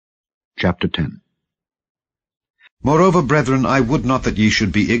Chapter 10. Moreover, brethren, I would not that ye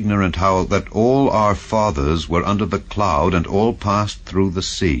should be ignorant how that all our fathers were under the cloud, and all passed through the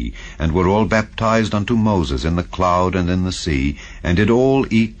sea, and were all baptized unto Moses in the cloud and in the sea, and did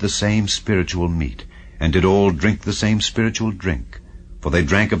all eat the same spiritual meat, and did all drink the same spiritual drink. For they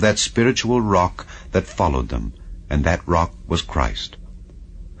drank of that spiritual rock that followed them, and that rock was Christ.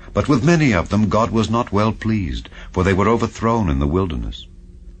 But with many of them God was not well pleased, for they were overthrown in the wilderness.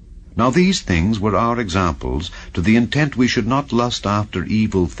 Now these things were our examples, to the intent we should not lust after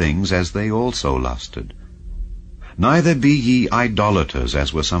evil things as they also lusted. Neither be ye idolaters,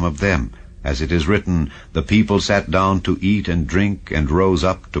 as were some of them, as it is written, The people sat down to eat and drink, and rose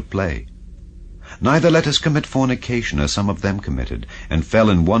up to play. Neither let us commit fornication, as some of them committed, and fell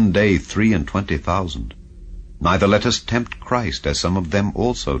in one day 23,000. Neither let us tempt Christ, as some of them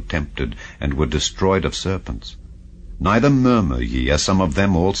also tempted, and were destroyed of serpents. Neither murmur ye, as some of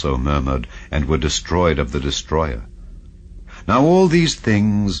them also murmured, and were destroyed of the destroyer. Now all these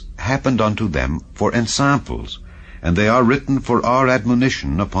things happened unto them for ensamples, and they are written for our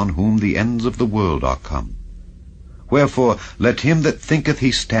admonition, upon whom the ends of the world are come. Wherefore let him that thinketh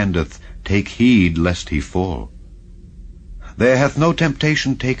he standeth take heed lest he fall. There hath no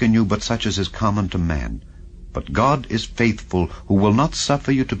temptation taken you but such as is common to man. But God is faithful, who will not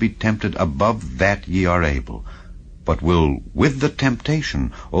suffer you to be tempted above that ye are able, but will with the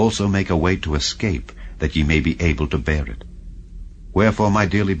temptation also make a way to escape, that ye may be able to bear it. Wherefore, my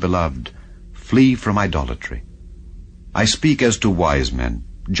dearly beloved, flee from idolatry. I speak as to wise men,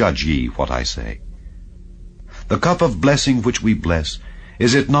 judge ye what I say. The cup of blessing which we bless,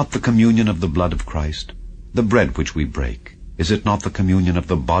 is it not the communion of the blood of Christ? The bread which we break, is it not the communion of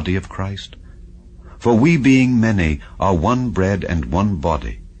the body of Christ? For we, being many, are one bread and one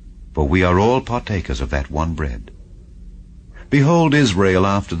body, for we are all partakers of that one bread. Behold Israel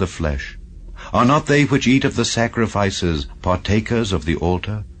after the flesh. Are not they which eat of the sacrifices partakers of the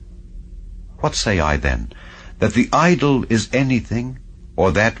altar? What say I then? That the idol is anything,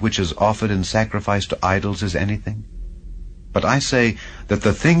 or that which is offered in sacrifice to idols is anything? But I say that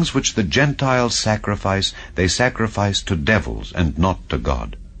the things which the Gentiles sacrifice, they sacrifice to devils, and not to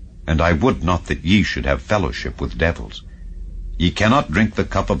God. And I would not that ye should have fellowship with devils. Ye cannot drink the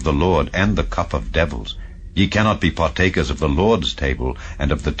cup of the Lord and the cup of devils. Ye cannot be partakers of the Lord's table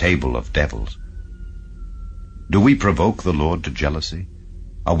and of the table of devils. Do we provoke the Lord to jealousy?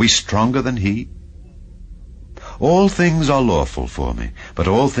 Are we stronger than he? All things are lawful for me, but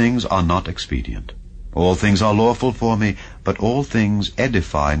all things are not expedient. All things are lawful for me, but all things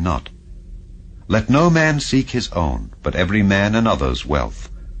edify not. Let no man seek his own, but every man another's wealth.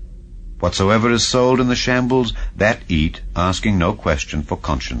 Whatsoever is sold in the shambles, that eat, asking no question for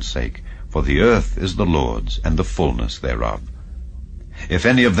conscience sake. For the earth is the Lord's, and the fullness thereof. If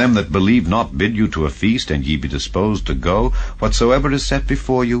any of them that believe not bid you to a feast, and ye be disposed to go, whatsoever is set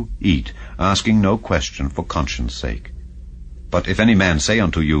before you, eat, asking no question for conscience sake. But if any man say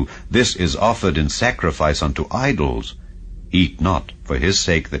unto you, This is offered in sacrifice unto idols, eat not, for his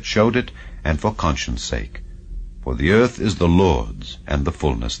sake that showed it, and for conscience sake. For the earth is the Lord's, and the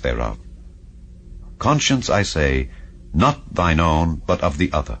fullness thereof. Conscience, I say, not thine own, but of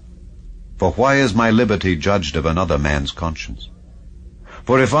the other. For why is my liberty judged of another man's conscience?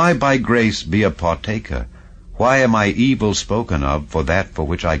 For if I by grace be a partaker, why am I evil spoken of for that for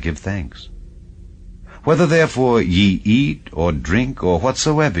which I give thanks? Whether therefore ye eat, or drink, or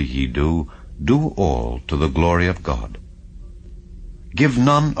whatsoever ye do, do all to the glory of God. Give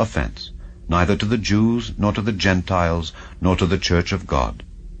none offense, neither to the Jews, nor to the Gentiles, nor to the church of God,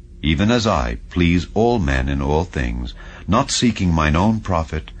 even as I please all men in all things, not seeking mine own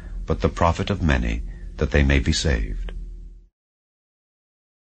profit, but the profit of many, that they may be saved.